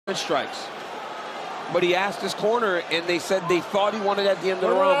strikes. But he asked his corner, and they said they thought he wanted at the end of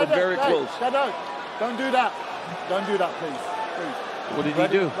the round, but very close. Don't do that. Don't do that, please. What did he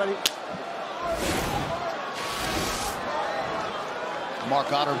do? Ready. Mark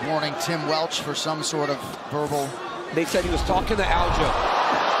Goddard warning Tim Welch for some sort of verbal. They said he was talking to Aljo.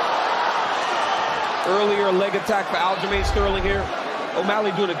 Earlier, leg attack for Aljamain Sterling here.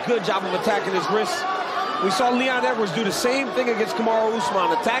 O'Malley doing a good job of attacking his wrists. We saw Leon Edwards do the same thing against Kamaru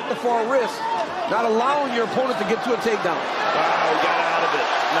Usman. Attack the far wrist, not allowing your opponent to get to a takedown. Wow, he got out of it.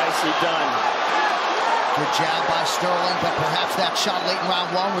 Nicely done. Good jab by Sterling, but perhaps that shot late in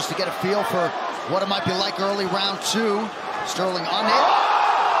round one was to get a feel for what it might be like early round two. Sterling on it.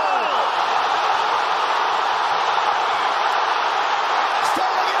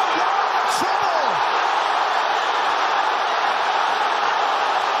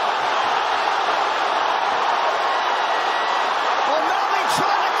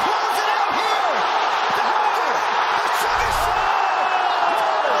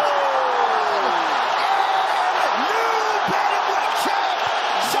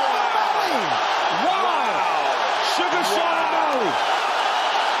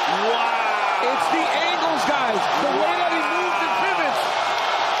 It's the angles, guys. The way that he moves and pivots,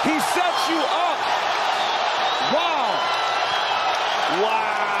 he sets you up. Wow.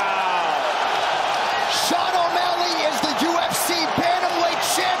 Wow. Sean O'Malley is the UFC bantamweight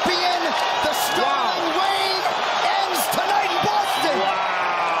champion. The Sterling reign ends tonight in Boston.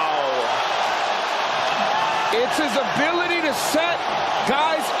 Wow. It's his ability to set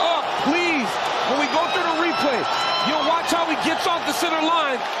guys up. Please, when we go through the replay, you'll watch how he gets off the center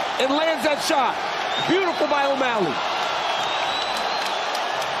line and lands that shot. Beautiful by O'Malley.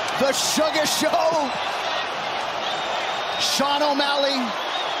 The Sugar Show. Sean O'Malley,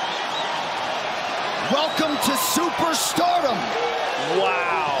 welcome to superstardom.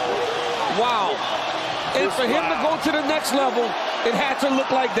 Wow. Wow. And for him to go to the next level, it had to look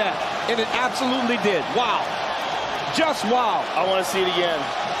like that. And it absolutely did. Wow. Just wow. I want to see it again.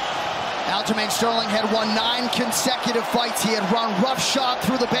 Aljamain Sterling had won 9 consecutive fights. He had run roughshod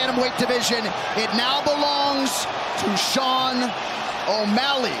through the bantamweight division. It now belongs to Sean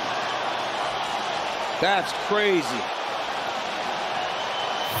O'Malley. That's crazy.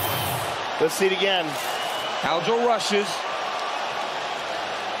 Let's see it again. Aljo rushes.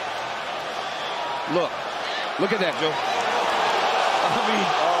 Look at that, Joe. I mean,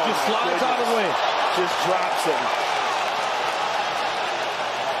 just slides out of the way. Just drops him.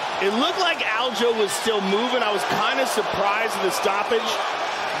 It looked like Aljo was still moving. I was kind of surprised at the stoppage.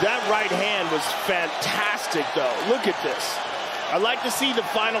 That right hand was fantastic, though. Look at this. I'd like to see the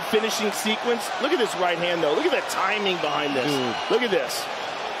final finishing sequence. Look at this right hand, though. Look at the timing behind this. Look at this.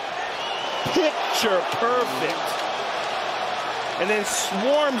 Picture perfect. And then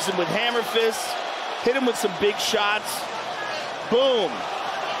swarms him with hammer fists. Hit him with some big shots. Boom.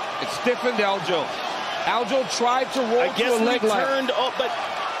 It stiffened Aljo. Aljo tried to roll to a leg lock. Turned up, but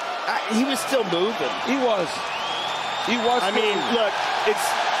he was still moving. He was. I mean, look,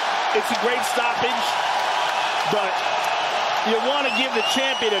 it's a great stoppage, but you want to give the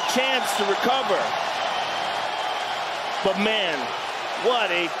champion a chance to recover. But man, what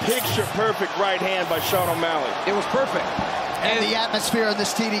a picture-perfect right hand by Sean O'Malley. It was perfect. And the atmosphere in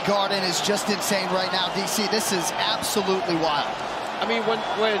this TD Garden is just insane right now, DC. This is absolutely wild. I mean, when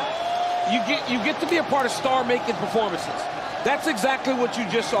you get to be a part of star-making performances, that's exactly what you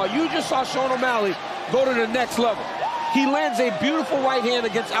just saw. You just saw Sean O'Malley go to the next level. He lands a beautiful right hand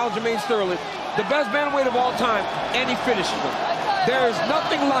against Aljamain Sterling, the best bantamweight of all time, and he finishes him. There is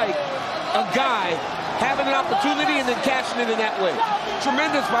nothing like a guy having an opportunity and then cashing it in that way.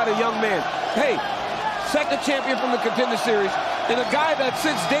 Tremendous by the young man. Hey, second champion from the Contender Series, and a guy that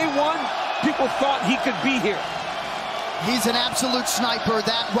since day one, people thought he could be here. He's an absolute sniper.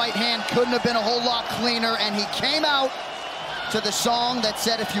 That right hand couldn't have been a whole lot cleaner, and he came out to the song that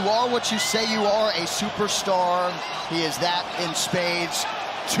said, if you are what you say you are, a superstar. He is that in spades.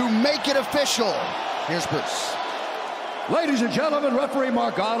 To make it official, here's Bruce. Ladies and gentlemen, referee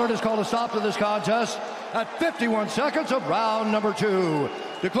Mark Goddard has called a stop to this contest at 51 seconds of round number 2.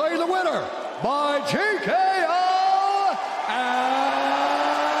 Declaring the winner by TKO and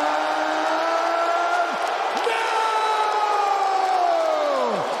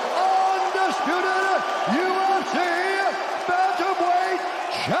undisputed UFC bantamweight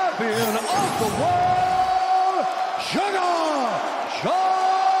champion of the world, Sean O'Malley.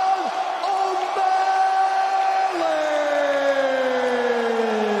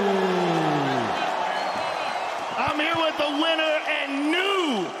 I'm here with the winner and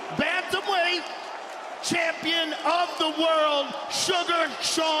new bantamweight champion of the world, Sugar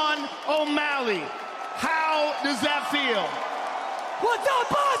Sean Sean O'Malley. How does that feel? What's up,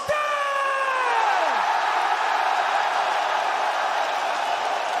 Boston?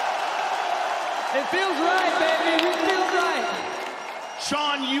 It feels right, baby. It feels right.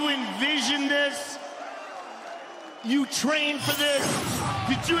 Sean, you envisioned this? You trained for this?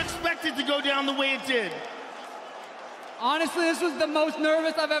 Did you expect it to go down the way it did? Honestly, this was the most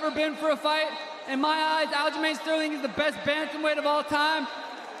nervous I've ever been for a fight. In my eyes, Aljamain Sterling is the best bantamweight of all time.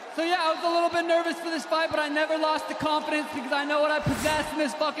 So yeah, I was a little bit nervous for this fight, but I never lost the confidence because I know what I possess in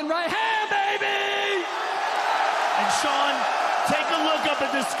this fucking right hand, baby! And Sean, take a look up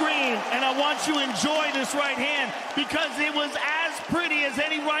at the screen, and I want you to enjoy this right hand because it was as pretty as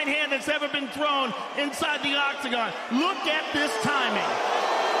any right hand that's ever been thrown inside the octagon. Look at this timing.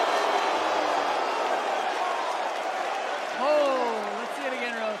 Oh, let's see it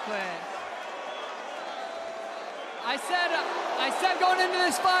again real quick. I said going into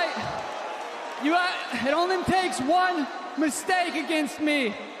this fight, it only takes one mistake against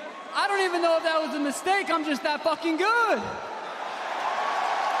me. I don't even know if that was a mistake. I'm just that fucking good.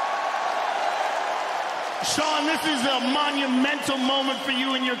 Sean, this is a monumental moment for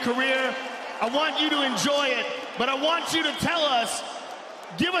you in your career. I want you to enjoy it, but I want you to tell us,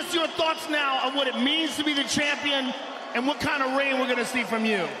 give us your thoughts now on what it means to be the champion and what kind of reign we're gonna see from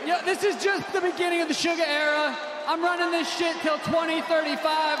you. Yeah, this is just the beginning of the Sugar era. I'm running this shit till 2035,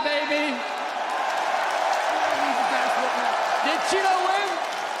 baby. Did Cheeto win?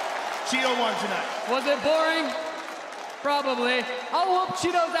 Cheeto won tonight. Was it boring? Probably. I'll whoop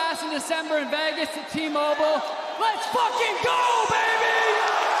Cheeto's ass in December in Vegas at T-Mobile. Let's fucking go, baby!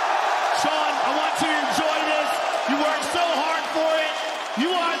 Sean, I want you to enjoy this. You worked so hard for it. You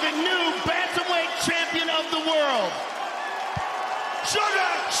are the new bantamweight champion of the world.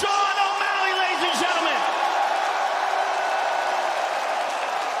 Sugar!